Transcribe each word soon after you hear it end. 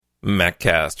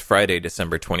Maccast, Friday,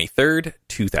 December 23rd,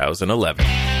 2011.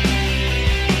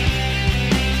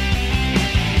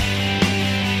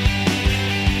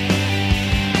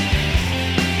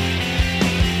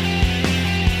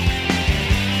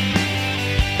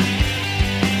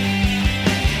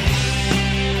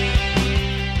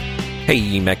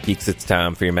 Hey, Mac Geeks, it's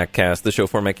time for your Maccast, the show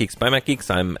for Mac Geeks by Mac Geeks.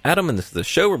 I'm Adam, and this is the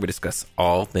show where we discuss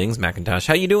all things Macintosh.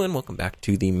 How you doing? Welcome back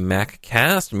to the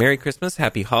Maccast. Merry Christmas,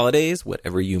 Happy Holidays,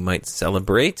 whatever you might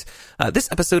celebrate. This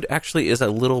episode actually is a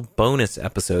little bonus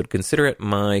episode. Consider it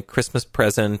my Christmas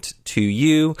present to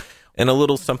you, and a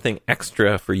little something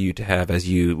extra for you to have as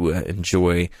you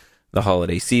enjoy the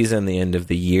holiday season, the end of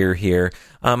the year here.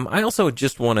 I also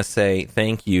just want to say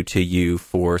thank you to you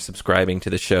for subscribing to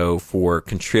the show, for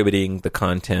contributing the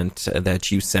content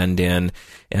that you send in,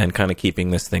 and kind of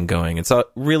keeping this thing going. It's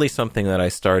really something that I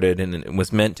started, and it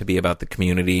was meant to be about the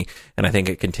community, and I think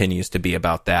it continues to be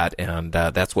about that, and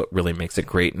that's what really makes it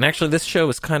great. And actually, this show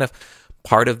is kind of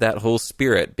part of that whole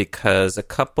spirit, because a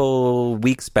couple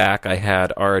weeks back, I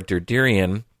had Ara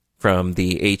Derderian from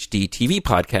the HD TV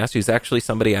podcast, who's actually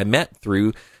somebody I met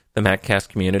through the Maccast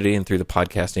community and through the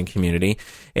podcasting community.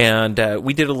 And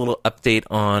we did a little update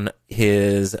on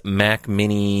his Mac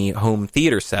Mini home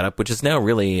theater setup, which is now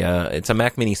really, it's a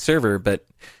Mac Mini server, but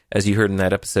as you heard in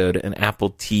that episode, an Apple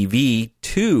TV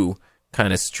 2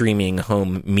 kind of streaming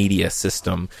home media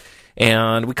system.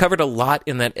 And we covered a lot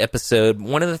in that episode.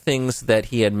 One of the things that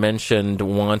he had mentioned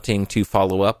wanting to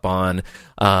follow up on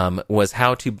was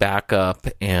how to back up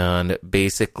and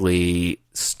basically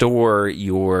store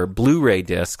your Blu-ray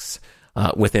discs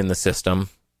within the system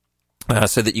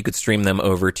so that you could stream them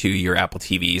over to your Apple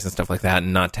TVs and stuff like that,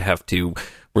 and not to have to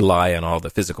rely on all the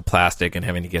physical plastic and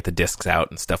having to get the discs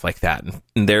out and stuff like that.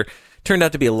 And there turned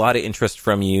out to be a lot of interest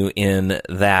from you in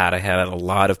that. I had a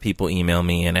lot of people email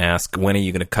me and ask, when are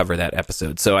you going to cover that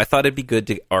episode? So I thought it'd be good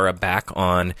to get Ara back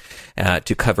on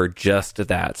to cover just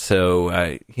that.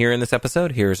 So here in this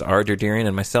episode, here's Ara Derderian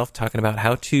and myself talking about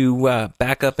how to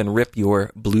back up and rip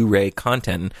your Blu-ray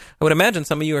content. And I would imagine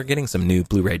some of you are getting some new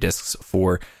Blu-ray discs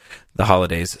for the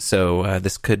holidays, so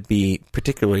this could be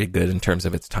particularly good in terms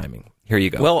of its timing. Here you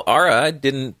go. Well, Ara, I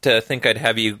didn't think I'd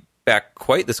have you back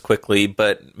quite this quickly,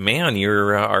 but man,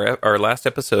 our last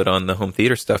episode on the home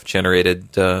theater stuff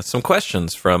generated some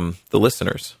questions from the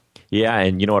listeners. Yeah,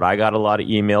 and you know what? I got a lot of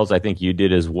emails. I think you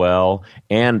did as well.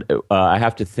 And I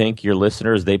have to thank your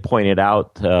listeners. They pointed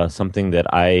out something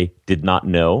that I did not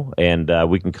know, and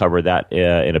we can cover that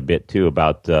in a bit too,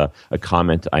 about a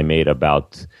comment I made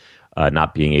about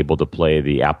not being able to play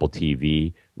the Apple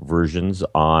TV versions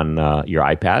on your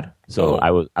iPad. So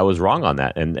I was wrong on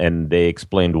that, and they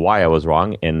explained why I was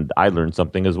wrong, and I learned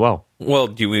something as well. Well,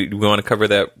 do we want to cover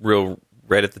that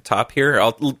right at the top here?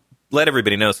 I'll let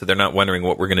everybody know so they're not wondering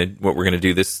what we're gonna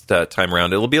do this time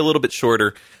around. It'll be a little bit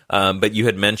shorter, but you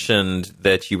had mentioned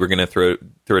that you were going to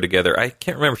throw together. I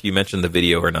can't remember if you mentioned the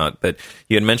video or not, but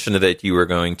you had mentioned that you were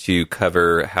going to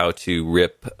cover how to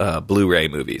rip Blu-ray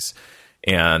movies.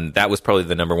 And that was probably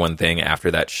the number one thing after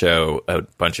that show. A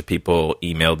bunch of people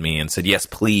emailed me and said, yes,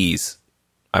 please,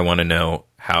 I want to know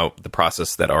how the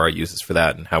process that Ara uses for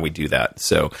that and how we do that.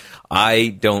 So I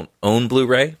don't own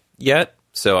Blu-ray yet,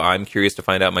 so I'm curious to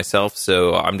find out myself.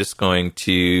 So I'm just going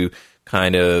to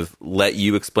kind of let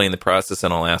you explain the process,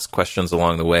 and I'll ask questions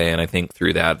along the way. And I think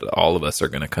through that, all of us are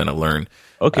going to kind of learn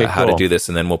how to do this.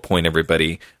 And then we'll point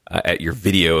everybody at your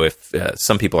video if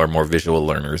some people are more visual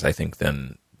learners, I think,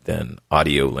 than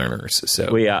audio learners.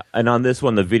 So well, yeah, and on this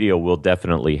one, the video will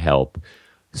definitely help.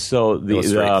 So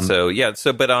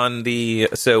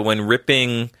when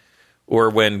ripping or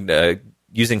when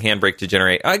using Handbrake to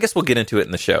generate, I guess we'll get into it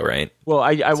in the show, right? Well,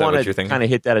 I want to kind of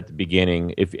hit that at the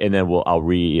beginning, and then I'll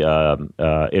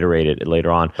reiterate it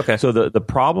later on. Okay. So the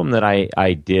problem that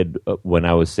I did when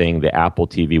I was saying the Apple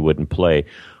TV wouldn't play,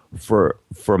 for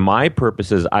my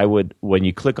purposes, I would, when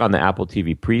you click on the Apple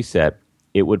TV preset,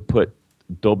 it would put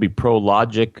Dolby Pro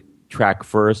Logic track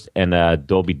first and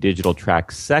Dolby Digital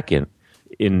track second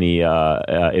in the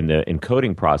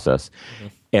encoding process. Mm-hmm.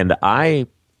 And I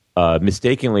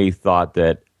mistakenly thought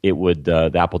that it would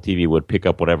the Apple TV would pick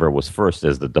up whatever was first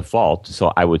as the default.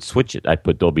 So I would switch it. I'd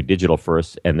put Dolby Digital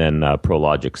first and then Pro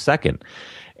Logic second.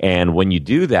 And when you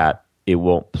do that, it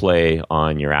won't play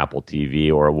on your Apple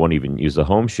TV, or it won't even use the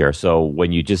home share. So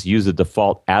when you just use the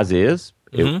default as is,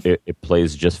 it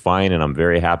plays just fine, and I'm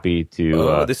very happy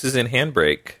to... this is in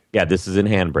Handbrake. Yeah, this is in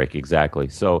Handbrake, exactly.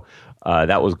 So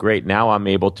that was great. Now I'm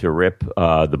able to rip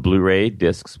the Blu-ray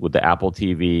discs with the Apple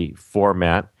TV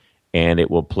format, and it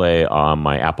will play on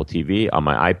my Apple TV, on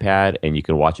my iPad, and you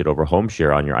can watch it over home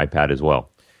share on your iPad as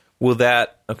well. Will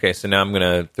that okay? So now I'm going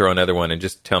to throw another one, and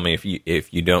just tell me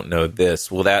if you don't know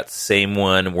this. Will that same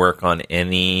one work on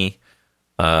any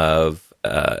of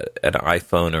an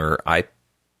iPhone or iPod?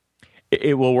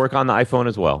 It will work on the iPhone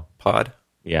as well.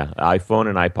 Yeah, iPhone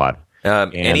and iPod.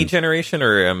 Any generation,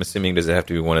 or I'm assuming does it have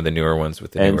to be one of the newer ones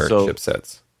with the newer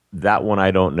chipsets? That one I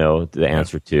don't know the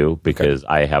answer to because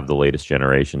I have the latest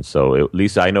generation. So at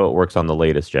least I know it works on the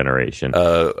latest generation.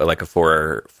 Like a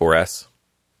 4S?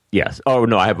 Yes. Oh,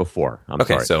 no, I have a 4. I'm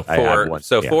sorry. So 4 and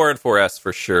 4S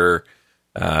for sure.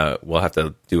 We'll have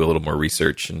to do a little more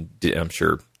research, and I'm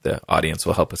sure the audience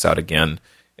will help us out again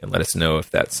and let us know if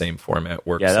that same format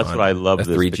works that's on what I love a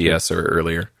 3GS or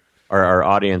earlier. Our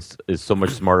audience is so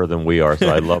much smarter than we are, so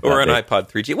I love that. Or an iPod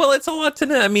 3G. Well, it's a lot to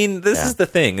know. I mean, this is the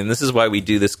thing, and this is why we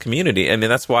do this community. I mean,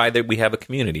 that's why we have a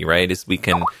community, right? Is we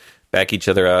can back each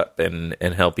other up and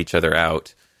help each other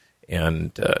out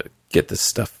and get this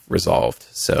stuff resolved.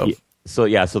 So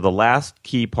the last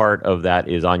key part of that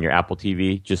is on your Apple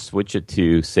TV. Just switch it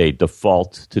to, say,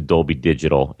 default to Dolby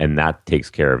Digital, and that takes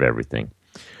care of everything.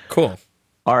 Cool.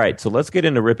 All right, so let's get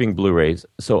into ripping Blu-rays.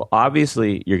 So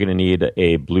obviously, you're going to need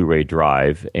a Blu-ray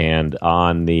drive, and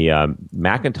on the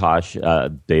Macintosh,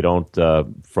 they don't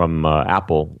from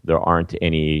Apple. There aren't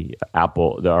any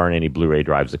Blu-ray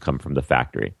drives that come from the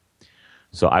factory.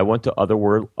 So I went to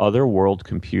Otherworld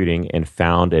Computing and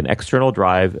found an external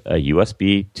drive, a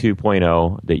USB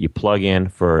 2.0 that you plug in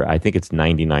for, I think it's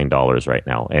 $99 right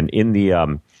now. And in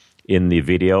the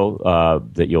video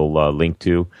that you'll link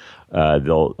to,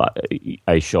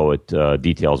 I show it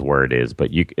details where it is, but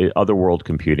Otherworld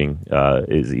Computing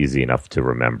is easy enough to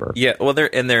remember. Yeah, well, their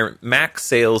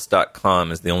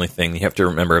macsales.com is the only thing you have to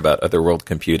remember about Otherworld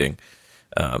Computing.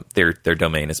 Their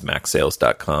domain is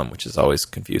macsales.com, which is always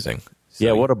confusing. So,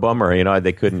 yeah, what a bummer.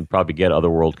 They couldn't probably get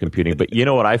Otherworld Computing. But you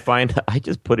know what I find? I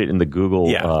just put it in the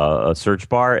Google search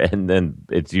bar, and then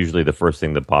it's usually the first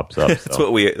thing that pops up. That's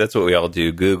what we all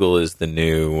do. Google is the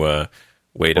new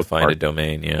way to find a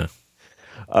domain. Yeah.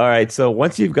 All right. So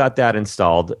once you've got that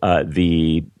installed,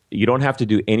 you don't have to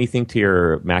do anything to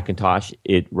your Macintosh.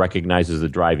 It recognizes the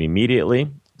drive immediately.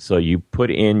 So you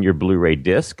put in your Blu-ray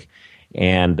disc,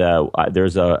 and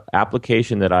there's an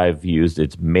application that I've used.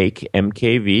 It's Make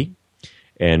MKV.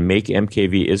 And Make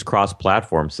MKV is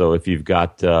cross-platform, so if you've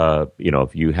got,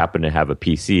 if you happen to have a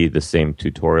PC, the same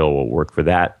tutorial will work for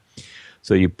that.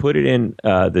 So you put it in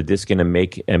the disk in a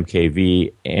Make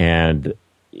MKV, and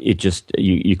it just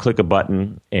you click a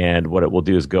button, and what it will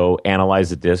do is go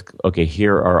analyze the disk. Okay,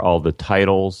 here are all the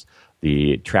titles,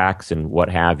 the tracks, and what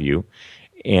have you.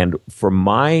 And for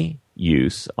my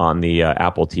use on the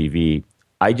Apple TV,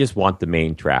 I just want the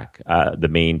main track, the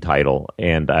main title,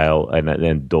 and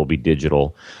then Dolby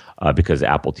Digital because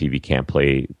Apple TV can't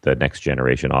play the next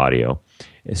generation audio.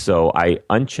 So I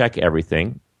uncheck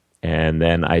everything, and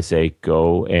then I say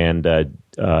go and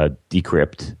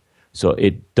decrypt. So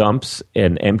it dumps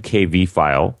an MKV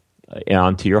file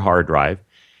onto your hard drive,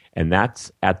 and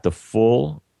that's at the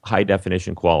full high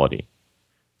definition quality.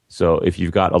 So if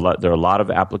you've got there are a lot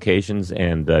of applications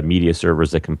and media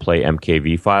servers that can play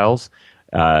MKV files.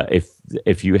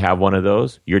 If you have one of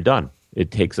those, you're done.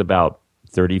 It takes about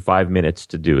 35 minutes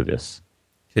to do this.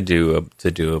 To do a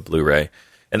Blu-ray.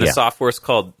 And the software is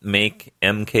called Make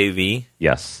MKV?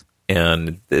 Yes.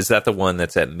 And is that the one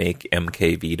that's at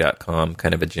makemkv.com,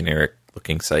 kind of a generic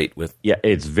looking site with? Yeah,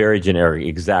 it's very generic.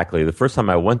 Exactly. The first time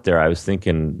I went there, I was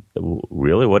thinking,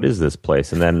 really, what is this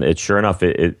place? And then sure enough,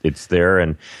 it's there.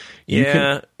 And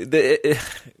the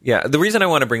reason I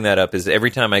want to bring that up is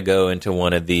every time I go into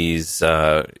one of these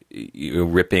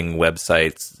ripping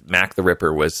websites, Mac the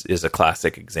Ripper is a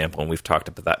classic example, and we've talked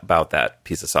about that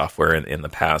piece of software in the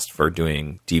past for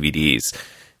doing DVDs.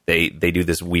 They do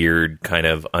this weird kind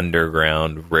of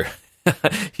underground way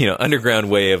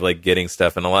of like getting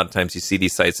stuff, and a lot of times you see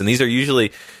these sites, and these are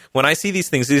usually, when I see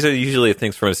these are usually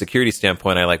things from a security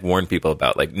standpoint I like warn people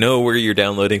about, like know where you're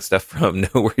downloading stuff from, know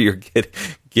where you're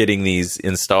getting these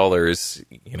installers,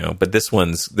 but this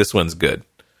one's good.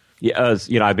 Yeah,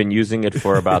 I've been using it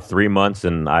for about 3 months,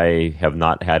 and I have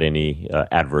not had any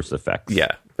adverse effects.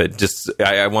 Yeah, but just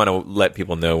I want to let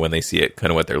people know when they see it,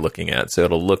 kind of what they're looking at. So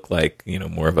it'll look like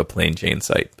more of a plain Jane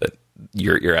site, but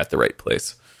you're at the right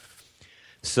place.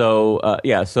 So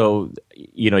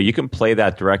you can play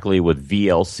that directly with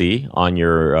VLC on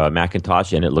your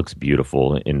Macintosh, and it looks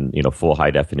beautiful in full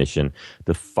high definition.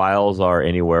 The files are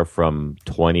anywhere from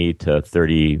 20 to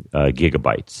 30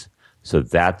 gigabytes. So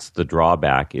that's the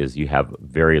drawback, is you have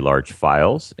very large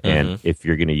files, and if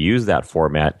you're going to use that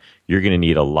format, you're going to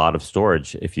need a lot of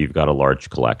storage if you've got a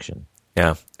large collection.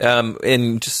 Yeah.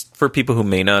 And just for people who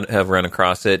may not have run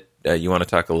across it, you want to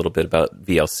talk a little bit about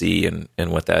VLC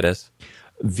and what that is?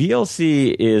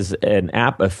 VLC is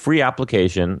a free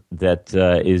application that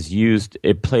is used.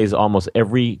 It plays almost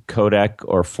every codec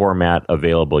or format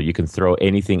available. You can throw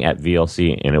anything at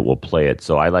VLC and it will play it.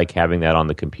 So I like having that on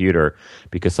the computer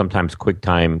because sometimes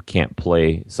QuickTime can't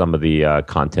play some of the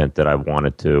content that I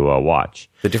wanted to watch.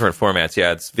 The different formats,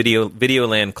 yeah. It's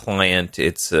Videoland client.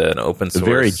 It's an open source. A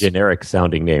very generic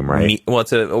sounding name, right?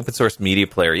 It's an open source media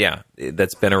player, yeah.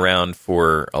 That's been around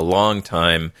for a long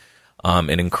time.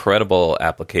 An incredible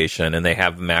application, and they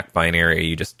have Mac binary.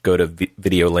 You just go to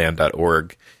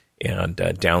videoland.org and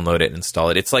download it and install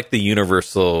it. It's like the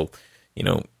universal,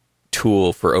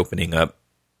 tool for opening up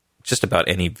just about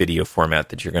any video format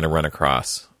that you're going to run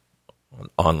across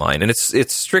online. And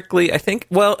it's strictly, I think,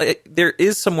 there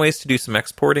is some ways to do some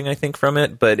exporting, I think, from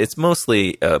it, but it's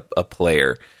mostly a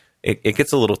player. It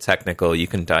gets a little technical. You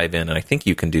can dive in, and I think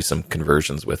you can do some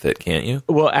conversions with it, can't you?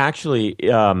 Well, actually,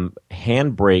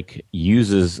 Handbrake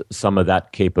uses some of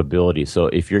that capability. So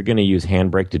if you're going to use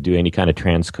Handbrake to do any kind of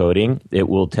transcoding, it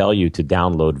will tell you to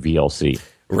download VLC.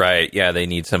 Right. Yeah, they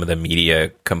need some of the media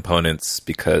components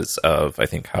because of, I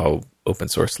think, how open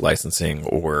source licensing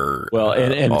or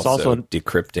and it's also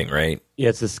decrypting, right? Yeah,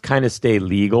 it's this kind of stay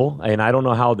legal, and I don't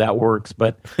know how that works,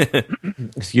 but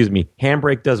excuse me,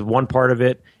 Handbrake does one part of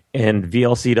it, and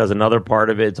VLC does another part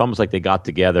of it. It's almost like they got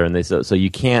together, and so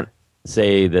you can't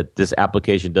say that this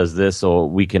application does this, so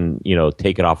we can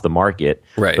take it off the market.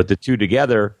 Right. But the two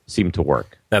together seem to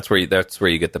work. That's where you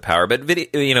get the power. But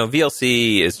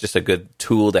VLC is just a good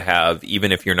tool to have,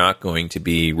 even if you're not going to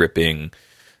be ripping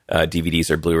DVDs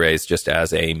or Blu-rays, just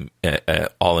as a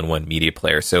all-in-one media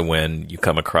player. So when you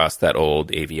come across that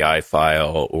old AVI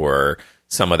file or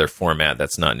some other format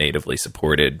that's not natively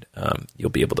supported,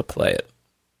 you'll be able to play it.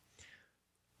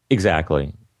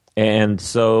 Exactly. And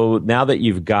so now that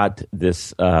you've got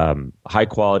this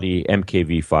high-quality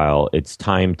MKV file, it's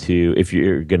time to, if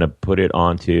you're going to put it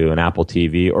onto an Apple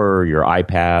TV or your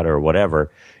iPad or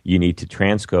whatever, you need to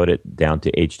transcode it down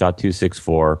to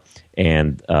H.264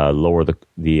 and lower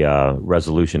the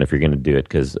resolution if you're going to do it,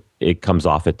 because it comes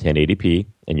off at 1080p,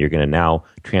 and you're going to now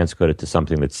transcode it to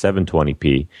something that's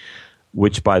 720p.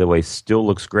 Which, by the way, still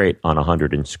looks great on a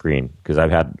 100-inch screen. Because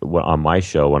I've had, on my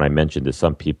show, when I mentioned this,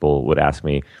 some people would ask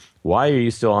me, why are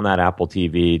you still on that Apple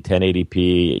TV,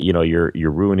 1080p?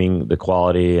 You're ruining the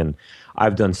quality. And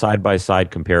I've done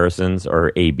side-by-side comparisons,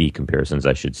 or A-B comparisons,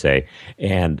 I should say,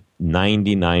 and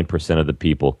 99% of the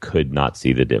people could not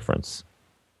see the difference.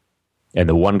 And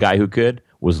the one guy who could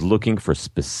was looking for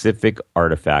specific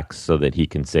artifacts so that he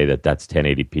can say that that's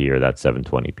 1080p or that's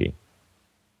 720p.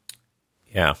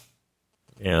 Yeah.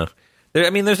 Yeah.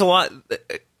 There's a lot.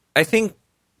 I think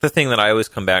the thing that I always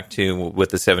come back to with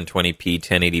the 720p,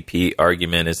 1080p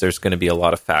argument is there's going to be a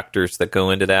lot of factors that go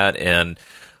into that. And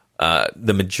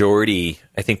the majority,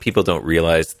 I think people don't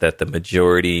realize that the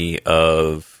majority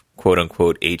of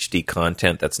quote-unquote HD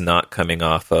content that's not coming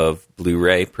off of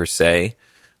Blu-ray per se,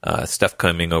 stuff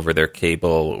coming over their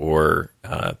cable or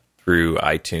through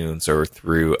iTunes or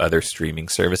through other streaming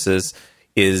services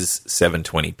is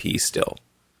 720p still.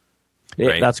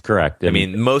 Right? That's correct.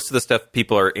 Most of the stuff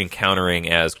people are encountering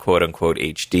as quote-unquote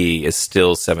HD is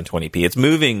still 720p. It's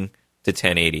moving to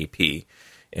 1080p,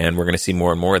 and we're going to see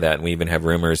more and more of that. And we even have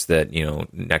rumors that,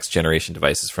 next-generation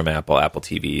devices from Apple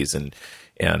TVs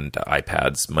and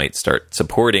iPads might start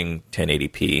supporting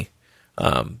 1080p.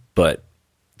 But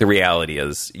the reality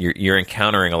is you're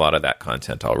encountering a lot of that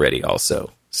content already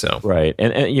also. So right,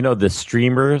 and the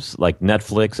streamers like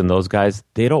Netflix and those guys,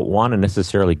 they don't want to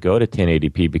necessarily go to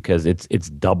 1080p because it's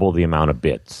double the amount of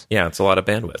bits. Yeah, it's a lot of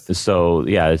bandwidth. So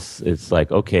yeah, it's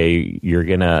like, okay, you're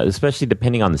gonna, especially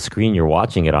depending on the screen you're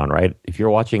watching it on, right? If you're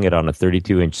watching it on a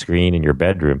 32-inch screen in your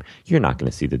bedroom, you're not going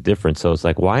to see the difference. So it's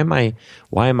like, why am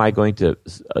I going to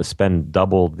spend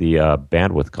double the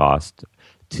bandwidth cost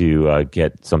to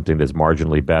get something that's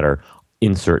marginally better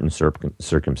in certain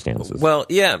circumstances? Well,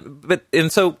 yeah,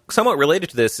 and so somewhat related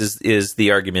to this is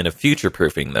the argument of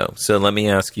future-proofing, though. So let me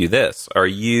ask you this. Are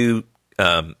you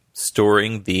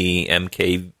storing the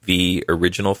MKV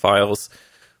original files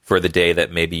for the day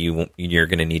that maybe you're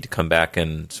going to need to come back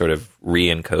and sort of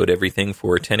re-encode everything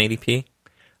for 1080p?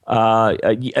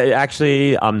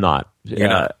 Actually, I'm not. You're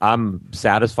not? I'm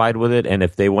satisfied with it, and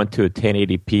if they went to a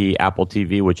 1080p Apple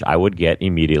TV, which I would get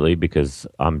immediately because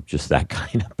I'm just that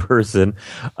kind of person,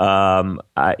 I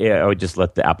would just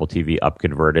let the Apple TV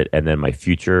upconvert it, and then my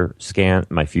future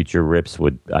rips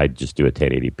I'd just do a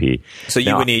 1080p. So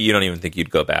you don't even think you'd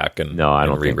go back and I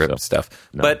don't re-rip think so. stuff.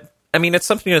 No. But I mean, it's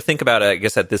something to think about, I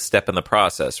guess, at this step in the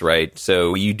process, right?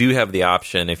 So you do have the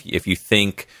option if you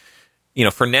think,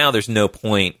 for now, there's no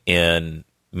point in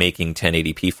making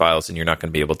 1080p files, and you're not going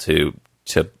to be able to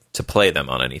play them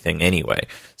on anything anyway.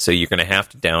 So you're going to have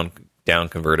to down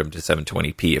convert them to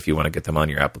 720p if you want to get them on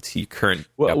your Apple TV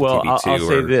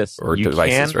or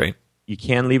devices, right? You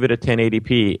can leave it at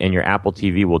 1080p, and your Apple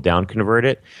TV will down convert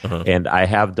it. And I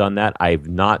have done that. I've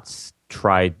not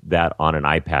tried that on an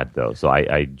iPad though, so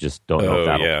I just don't know if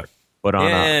that'll work. But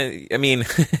I mean,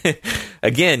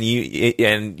 again,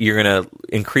 you're going to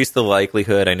increase the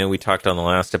likelihood. I know we talked on the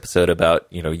last episode about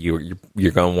you're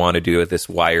going to want to do it this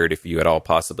wired if you at all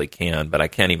possibly can, but I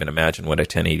can't even imagine what a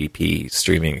 1080p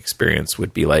streaming experience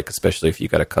would be like, especially if you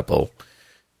got a couple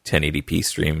 1080p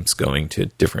streams going to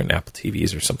different Apple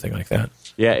TVs or something like that.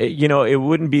 Yeah, it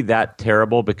wouldn't be that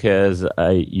terrible because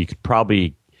you could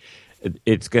probably.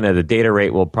 The data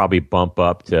rate will probably bump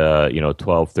up to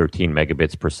 12, 13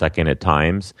 megabits per second at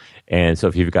times, and so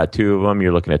if you've got two of them,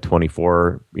 you're looking at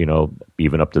 24,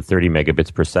 even up to 30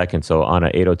 megabits per second. So on a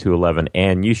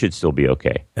 802.11n, you should still be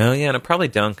okay. Oh yeah, and it probably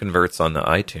down converts on the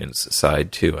iTunes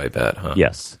side too, I bet, huh?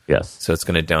 Yes. So it's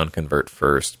going to down convert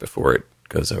first before it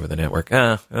goes over the network.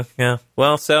 Yeah.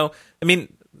 Well, so I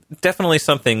mean, definitely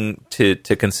something to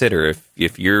consider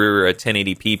if you're a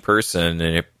 1080p person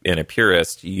and a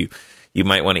purist. You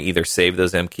might want to either save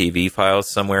those MKV files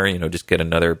somewhere, just get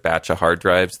another batch of hard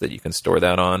drives that you can store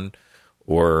that on,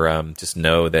 or just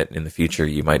know that in the future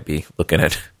you might be looking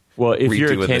at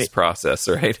redoing this process,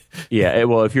 right? Yeah,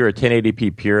 well, if you're a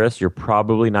 1080p purist, you're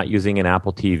probably not using an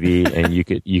Apple TV, and you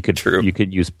could you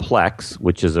could use Plex,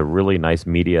 which is a really nice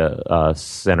media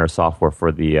center software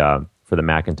for the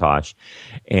Macintosh,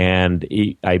 and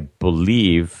I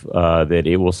believe that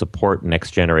it will support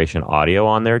next generation audio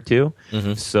on there too.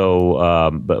 So,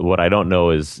 but what I don't know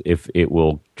is if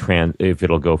it'll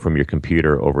go from your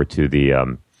computer over to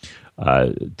the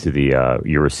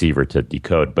your receiver to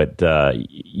decode. But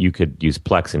you could use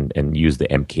Plex and use the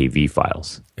MKV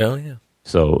files. Oh yeah.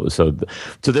 So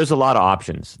there's a lot of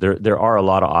options. There are a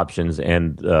lot of options,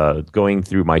 and going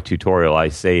through my tutorial, I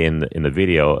say in the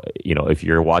video, if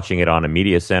you're watching it on a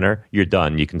media center, you're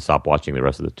done. You can stop watching the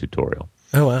rest of the tutorial.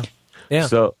 Oh wow! Yeah.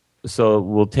 So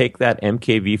we'll take that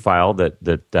MKV file,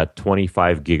 that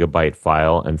 25 gigabyte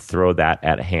file, and throw that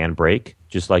at Handbrake,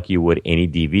 just like you would any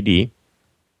DVD.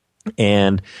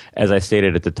 And as I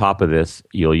stated at the top of this,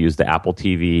 you'll use the Apple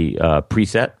TV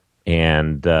preset,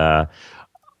 and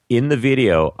in the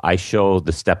video, I show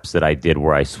the steps that I did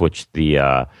where I switched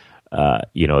the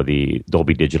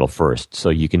Dolby Digital first. So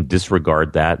you can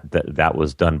disregard that. That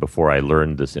was done before I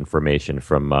learned this information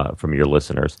from your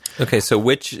listeners. Okay, so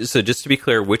just to be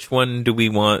clear, which one do we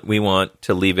want? We want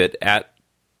to leave it at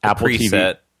Apple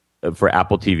preset TV, for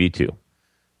Apple TV 2.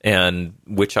 And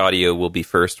which audio will be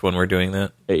first when we're doing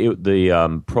that?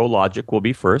 The Pro Logic will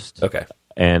be first. Okay.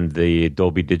 And the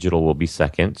Dolby Digital will be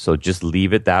second. So just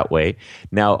leave it that way.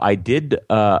 Now, I did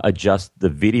adjust the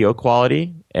video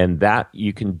quality, and that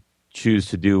you can choose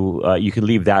to do. You can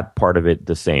leave that part of it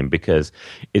the same, because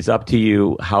it's up to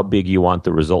you how big you want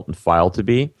the resultant file to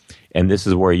be. And this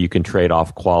is where you can trade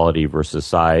off quality versus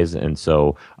size. And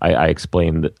so I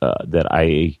explained that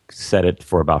I set it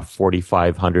for about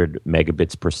 4,500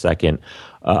 megabits per second.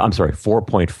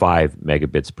 4.5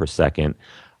 megabits per second.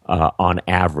 On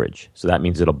average. So that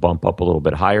means it'll bump up a little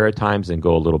bit higher at times and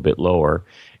go a little bit lower.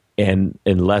 And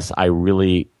unless I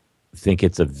really think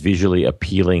it's a visually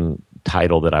appealing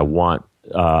title that I want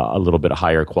a little bit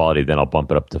higher quality, then I'll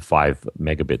bump it up to 5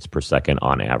 megabits per second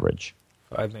on average.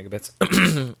 5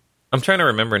 megabits. I'm trying to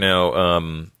remember now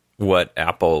what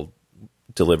Apple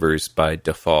delivers by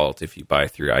default if you buy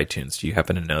through iTunes. Do you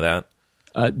happen to know that?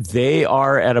 They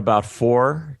are at about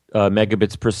 4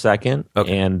 megabits per second,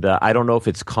 okay. And I don't know if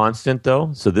it's constant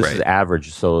though. So this is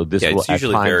average. So this will it's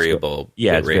usually variable.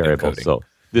 It's variable. Encoding. So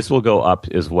this will go up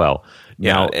as well.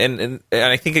 Now, yeah, and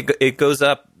I think it goes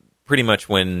up pretty much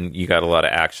when you got a lot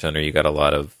of action or you got a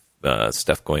lot of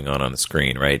stuff going on the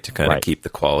screen, right? To kind of keep the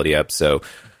quality up. So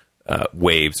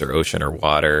waves or ocean or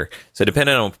water. So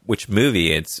depending on which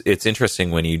movie, it's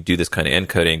interesting when you do this kind of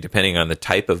encoding. Depending on the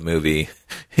type of movie,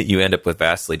 you end up with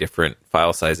vastly different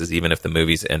file sizes, even if the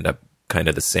movies end up kind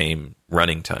of the same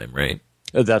running time, right?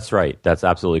 That's right. That's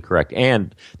absolutely correct.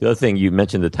 And the other thing, you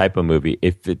mentioned the type of movie.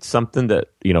 If it's something that,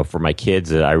 for my kids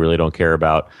that I really don't care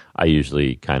about, I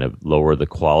usually kind of lower the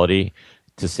quality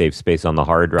to save space on the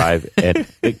hard drive, and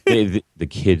the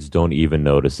kids don't even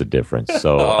notice the difference.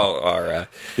 So, all right,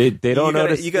 they don't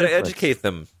notice. You got to educate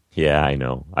them. Yeah, I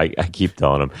know. I keep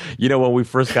telling them. When we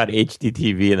first got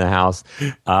HDTV in the house,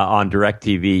 on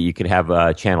DirecTV, you could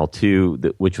have Channel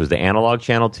 2, which was the analog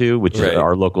Channel 2, which is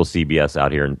our local CBS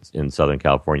out here in Southern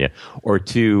California, or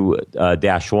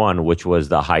 2-1, which was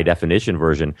the high definition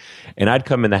version. And I'd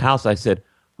come in the house, I said,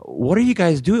 what are you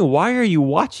guys doing? Why are you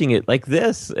watching it like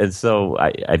this? And so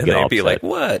I'd get all be upset. like,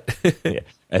 what? Yeah.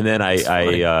 And then I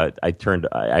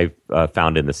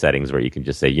found in the settings where you can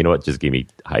just say, you know what, just give me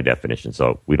high definition,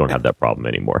 so we don't have that problem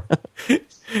anymore.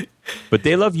 But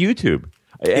they love YouTube.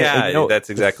 Yeah, that's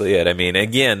exactly it. I mean,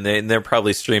 again, they're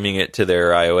probably streaming it to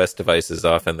their iOS devices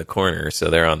off in the corner,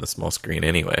 so they're on the small screen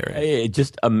anyway, right? It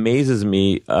just amazes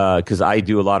me because I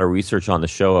do a lot of research on the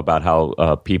show about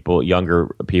how younger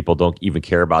people don't even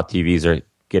care about TVs or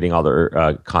getting all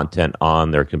their content on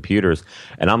their computers.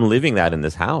 And I'm living that in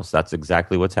this house. That's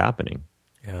exactly what's happening.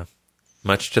 Yeah.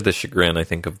 Much to the chagrin, I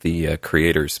think, of the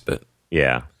creators, but...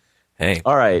 Yeah. Hey.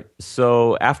 All right.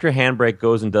 So after Handbrake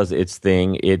goes and does its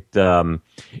thing, it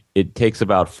takes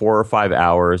about 4 or 5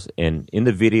 hours. And in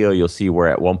the video, you'll see where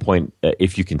at one point,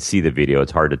 if you can see the video,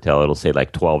 it's hard to tell. It'll say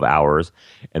like 12 hours.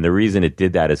 And the reason it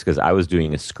did that is because I was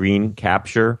doing a screen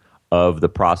capture of the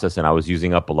process, and I was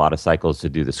using up a lot of cycles to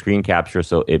do the screen capture,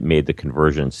 so it made the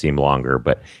conversion seem longer.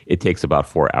 But it takes about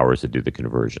 4 hours to do the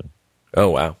conversion. Oh,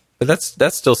 wow. But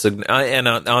that's still and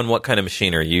on what kind of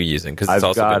machine are you using? Because it's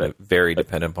also going to vary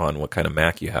dependent upon what kind of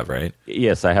Mac you have, right?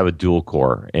 Yes, I have a dual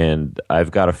core, and I've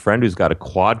got a friend who's got a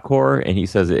quad core, and he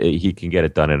says he can get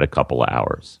it done in a couple of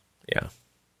hours. Yeah,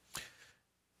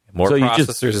 more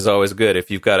processors is always good. If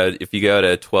you got a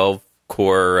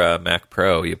 12-core Mac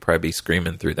Pro, you'll probably be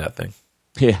screaming through that thing.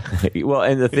 Yeah, well,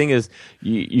 and the thing is,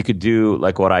 you could do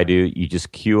like what I do. You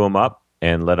just queue them up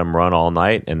and let them run all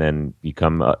night, and then you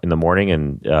come in the morning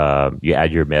and you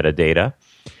add your metadata,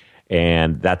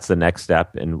 and that's the next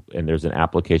step. And there's an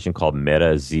application called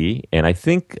MetaZ, and I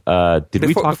think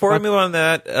before we move on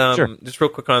that, sure. Just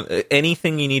real quick on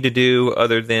anything you need to do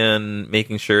other than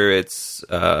making sure it's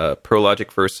ProLogic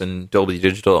first and Dolby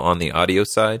Digital on the audio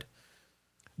side.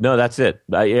 No, that's it.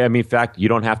 I mean, in fact, you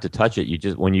don't have to touch it. You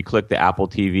just when you click the Apple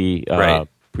TV. Right.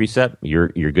 Preset, you're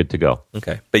good to go.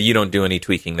 Okay, but you don't do any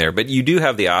tweaking there. But you do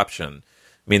have the option.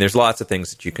 I mean, there's lots of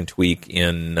things that you can tweak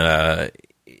in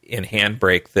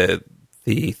Handbrake. The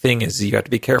thing is, you have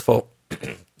to be careful.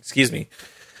 Excuse me,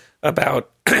 about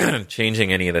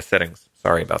changing any of the settings.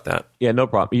 Sorry about that. Yeah, no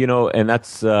problem. And that's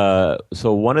so.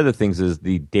 One of the things is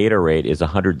the data rate is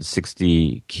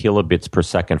 160 kilobits per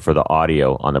second for the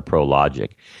audio on the ProLogic.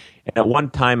 And at one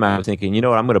time, I was thinking,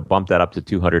 I'm going to bump that up to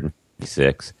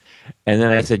 256. And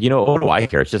then I said, what do I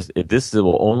care? It's just this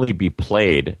will only be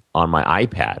played on my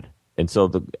iPad, and so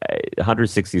the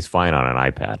 160 is fine on an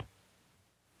iPad.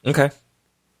 Okay,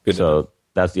 good. So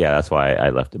that's why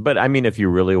I left it. But I mean, if you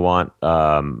really want,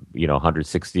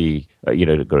 160,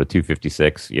 to go to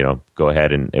 256, go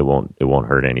ahead, and it won't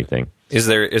hurt anything. Is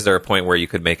there a point where you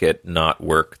could make it not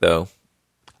work though?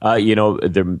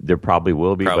 There probably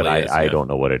will be, but I don't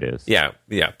know what it is. Yeah.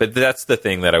 But that's the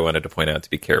thing that I wanted to point out to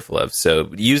be careful of.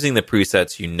 So using the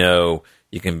presets, you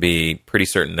can be pretty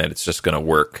certain that it's just going to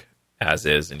work as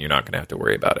is, and you're not going to have to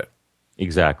worry about it.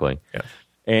 Exactly. Yeah.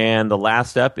 And the last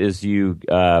step is you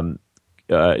throw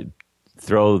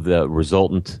the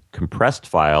resultant compressed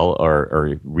file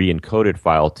or re-encoded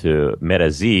file to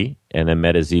MetaZ, and then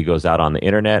MetaZ goes out on the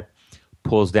internet,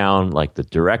 pulls down like the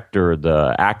director,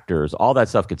 the actors, all that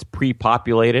stuff gets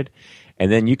pre-populated,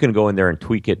 and then you can go in there and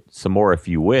tweak it some more if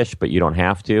you wish, but you don't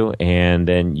have to. And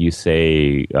then you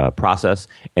say process,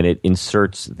 and it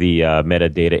inserts the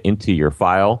metadata into your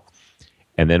file.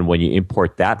 And then when you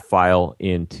import that file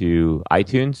into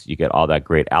iTunes, you get all that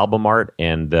great album art,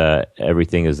 and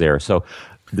everything is there. So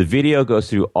the video goes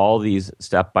through all these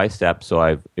step by step.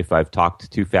 So if I've talked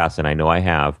too fast, and I know I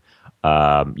have,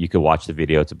 you can watch the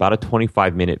video. It's about a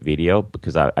 25-minute video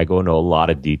because I go into a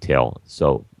lot of detail.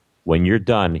 So when you're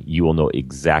done, you will know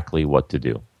exactly what to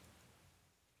do.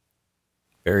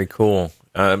 Very cool.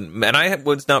 And I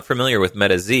was not familiar with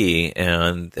MetaZ,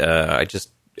 and I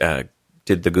just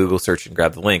did the Google search and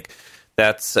grabbed the link.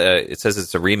 That's it says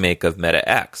it's a remake of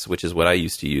MetaX, which is what I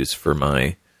used to use for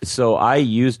my... So I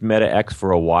used MetaX for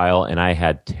a while, and I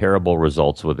had terrible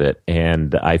results with it.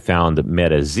 And I found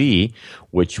MetaZ,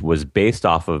 which was based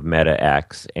off of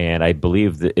MetaX, and I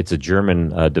believe that it's a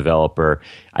German developer.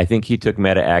 I think he took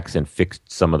MetaX and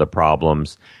fixed some of the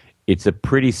problems. It's a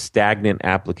pretty stagnant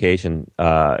application.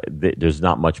 There's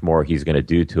not much more he's going to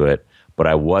do to it, but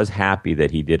I was happy that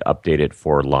he did update it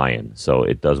for Lion, so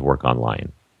it does work on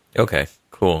Lion. Okay,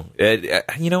 cool.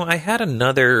 I had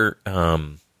another...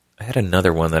 I had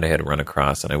another one that I had run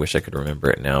across, and I wish I could remember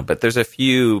it now. But there's a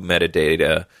few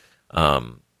metadata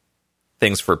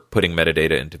things for putting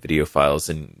metadata into video files,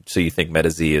 and so you think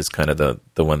MetaZ is kind of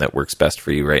the one that works best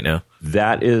for you right now?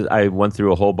 That is, I went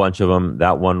through a whole bunch of them.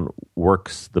 That one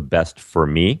works the best for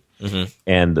me. Mm-hmm.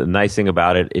 And the nice thing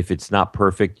about it, if it's not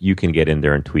perfect, you can get in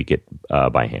there and tweak it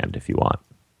by hand if you want.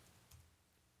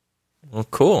 Well,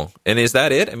 cool. And is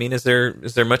that it? I mean, is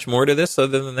there much more to this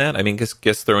other than that? I mean,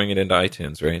 just throwing it into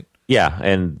iTunes, right? Yeah,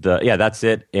 and that's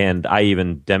it. And I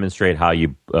even demonstrate how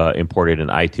you import it in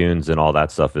iTunes and all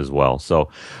that stuff as well. So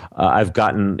I've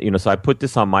gotten, so I put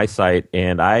this on my site,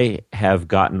 and I have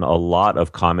gotten a lot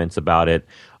of comments about it.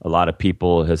 A lot of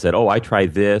people have said, "Oh, I try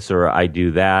this or I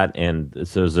do that," and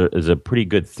so there's a pretty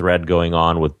good thread going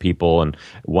on with people. And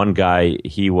one guy,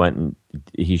 he went and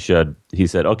he said,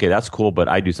 "Okay, that's cool, but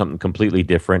I do something completely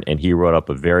different," and he wrote up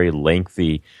a very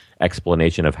lengthy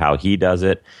explanation of how he does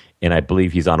it. And I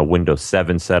believe he's on a Windows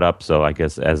 7 setup. So I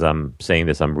guess as I'm saying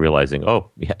this, I'm realizing, oh,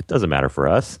 yeah, it doesn't matter for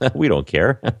us. We don't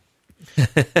care.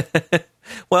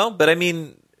 Well, but I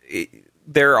mean,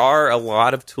 there are a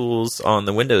lot of tools on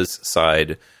the Windows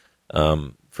side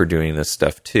for doing this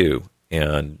stuff too.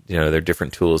 And, there are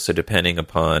different tools. So depending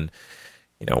upon,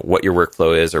 what your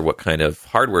workflow is or what kind of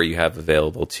hardware you have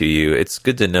available to you, it's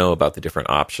good to know about the different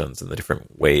options and the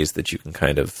different ways that you can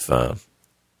kind of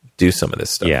do some of this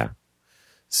stuff. Yeah.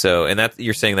 So, and that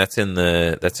you're saying is that in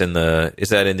the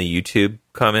YouTube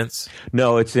comments?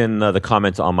 No, it's in the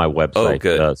comments on my website. Oh,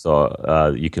 good.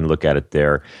 So you can look at it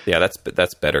there. Yeah,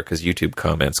 that's better because YouTube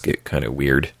comments get kind of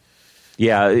weird.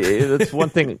 Yeah, it's one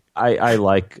thing I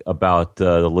like about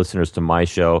the listeners to my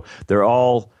show. They're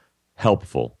all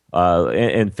helpful.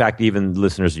 In fact, even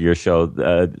listeners of your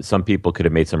show, some people could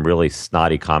have made some really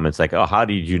snotty comments like, "Oh, how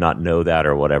did you not know that?"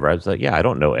 or whatever. I was like, "Yeah, I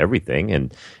don't know everything,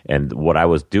 and what I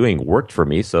was doing worked for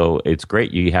me, so it's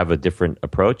great. You have a different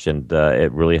approach, and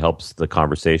it really helps the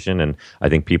conversation, and I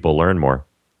think people learn more."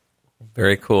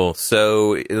 Very cool.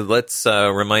 So let's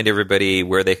remind everybody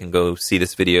where they can go see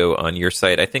this video on your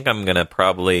site. I think I'm going to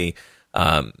probably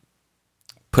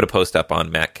put a post up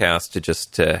on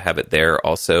Maccast to have it there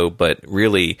also. But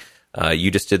really,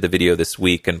 you just did the video this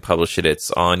week and published it.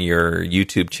 It's on your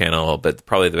YouTube channel, but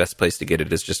probably the best place to get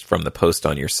it is just from the post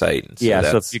on your site.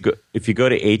 So if you go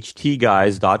to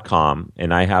htguys.com,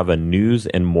 and I have a news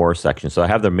and more section. So I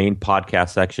have the main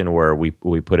podcast section where we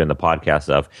put in the podcast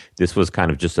stuff. This was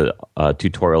kind of just a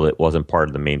tutorial that wasn't part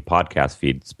of the main podcast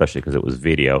feed, especially because it was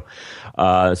video.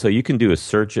 So you can do a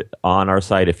search on our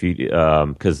site if you,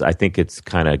 because I think it's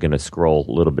kind of going to scroll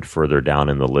a little bit further down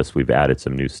in the list. We've added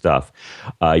some new stuff.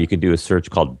 You can do a search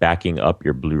called "Backing Up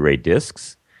Your Blu-ray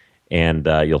Discs," and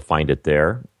you'll find it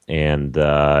there. And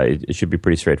it should be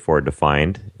pretty straightforward to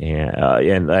find.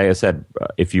 And like I said,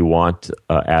 if you want,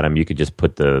 Adam, you could just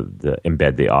put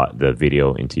embed the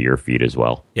video into your feed as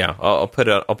well. Yeah, I'll put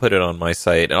it on my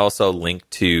site, and also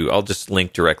I'll just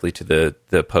link directly to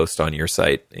the post on your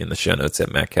site in the show notes at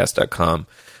maccast.com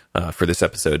for this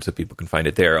episode, so people can find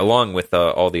it there, along with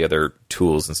all the other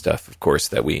tools and stuff, of course,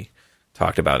 that we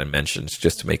talked about and mentioned,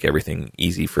 just to make everything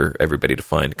easy for everybody to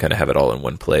find, kind of have it all in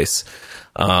one place.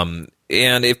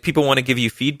 And if people want to give you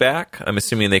feedback, I'm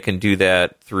assuming they can do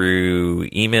that through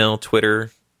email,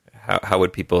 Twitter. How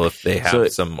would people, if they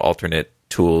have some alternate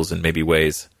tools and maybe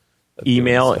ways?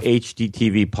 Email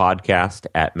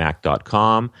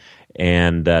hdtvpodcast@mac.com,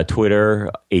 and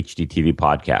Twitter, HDTV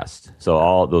Podcast.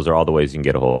 So those are all the ways you can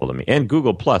get a hold of me. And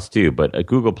Google Plus too, but at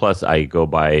Google Plus I go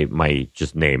by my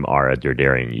just name, Ara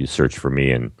Derderian. You search for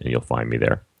me and you'll find me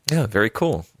there. Yeah, very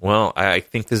cool. Well, I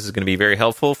think this is going to be very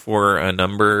helpful for a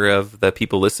number of the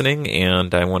people listening,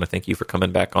 and I want to thank you for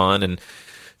coming back on and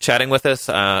chatting with us.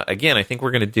 Again, I think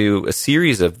we're going to do a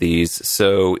series of these,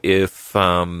 so if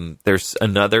there's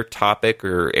another topic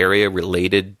or area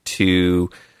related to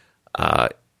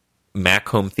Mac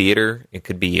home theater, it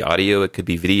could be audio, it could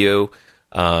be video,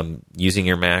 using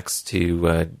your Macs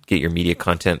to get your media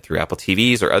content through Apple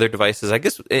TVs or other devices. I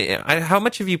guess, how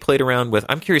much have you played around with?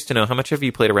 I'm curious to know, how much have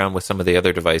you played around with some of the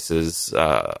other devices'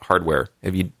 hardware?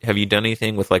 Have you done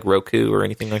anything with like Roku or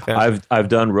anything like that? I've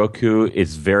done Roku.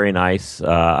 It's very nice.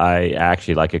 I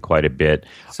actually like it quite a bit.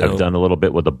 I've done a little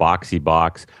bit with the Boxy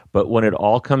Box, but when it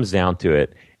all comes down to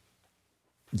it,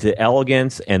 the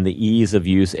elegance and the ease of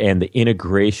use and the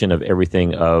integration of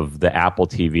everything of the Apple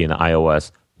TV and the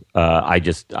iOS, I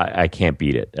can't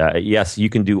beat it. Yes, you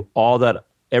can do all that,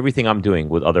 everything I'm doing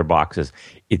with other boxes.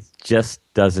 It just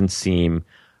doesn't seem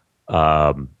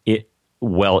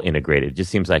well integrated. It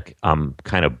just seems like I'm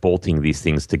kind of bolting these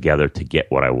things together to get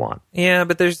what I want. Yeah,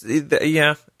 but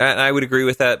I would agree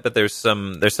with that. But there's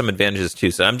some advantages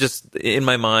too. So I'm just in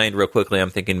my mind, real quickly,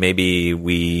 I'm thinking maybe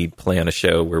we plan a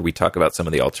show where we talk about some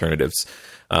of the alternatives,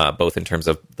 both in terms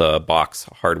of the box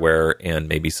hardware and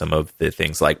maybe some of the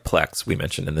things like Plex we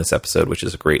mentioned in this episode, which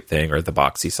is a great thing, or the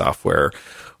Boxy software,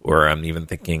 or I'm even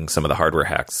thinking some of the hardware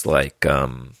hacks like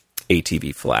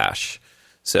ATV Flash.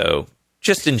 So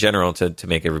just in general, to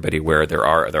make everybody aware, there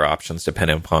are other options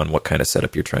depending upon what kind of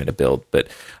setup you're trying to build. But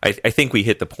I think we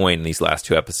hit the point in these last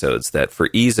two episodes that for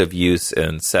ease of use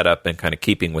and setup and kind of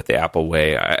keeping with the Apple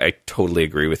way, I totally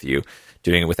agree with you.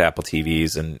 Doing it with Apple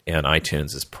TVs and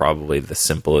iTunes is probably the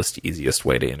simplest, easiest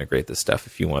way to integrate this stuff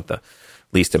if you want the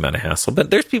least amount of hassle. But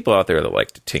there's people out there that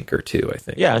like to tinker too, I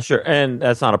think. Yeah, sure. And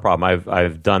that's not a problem.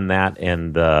 I've done that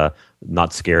and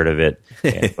not scared of it.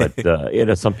 But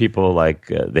some people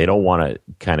they don't want to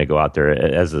kind of go out there.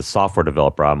 As a software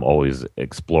developer, I'm always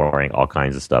exploring all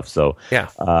kinds of stuff. So yeah,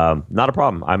 not a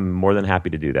problem. I'm more than happy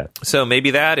to do that. So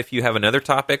maybe if you have another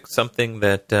topic, something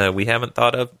that we haven't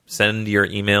thought of, send your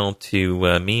email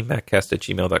to me,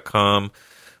 maccast@gmail.com,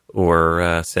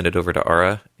 or send it over to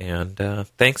Ara. And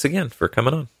thanks again for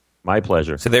coming on. My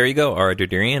pleasure. So there you go, Ara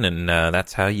Durdurian, and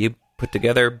that's how you put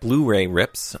together Blu-ray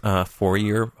rips for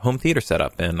your home theater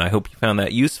setup, and I hope you found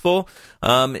that useful.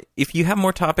 If you have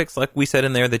more topics, like we said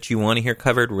in there, that you want to hear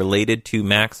covered related to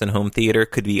Macs and home theater,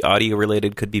 could be audio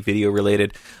related, could be video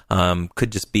related,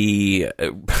 could just be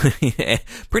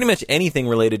pretty much anything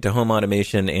related to home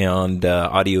automation and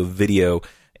audio video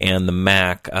and the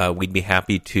Mac, we'd be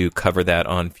happy to cover that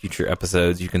on future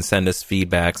episodes. You can send us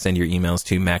feedback, send your emails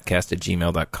to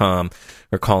maccast@gmail.com,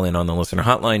 or call in on the listener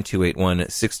hotline,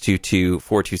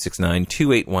 281-622-4269,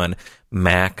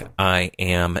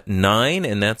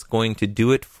 281-MAC-I-AM-9, and that's going to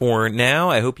do it for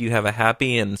now. I hope you have a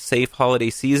happy and safe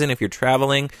holiday season. If you're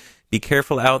traveling, be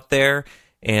careful out there,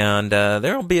 and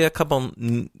there will be a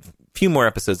few more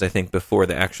episodes, I think, before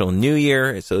the actual New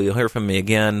Year, so you'll hear from me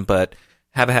again, but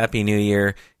have a happy New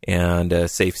Year and a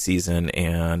safe season,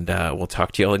 and we'll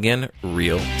talk to you all again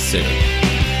real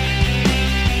soon.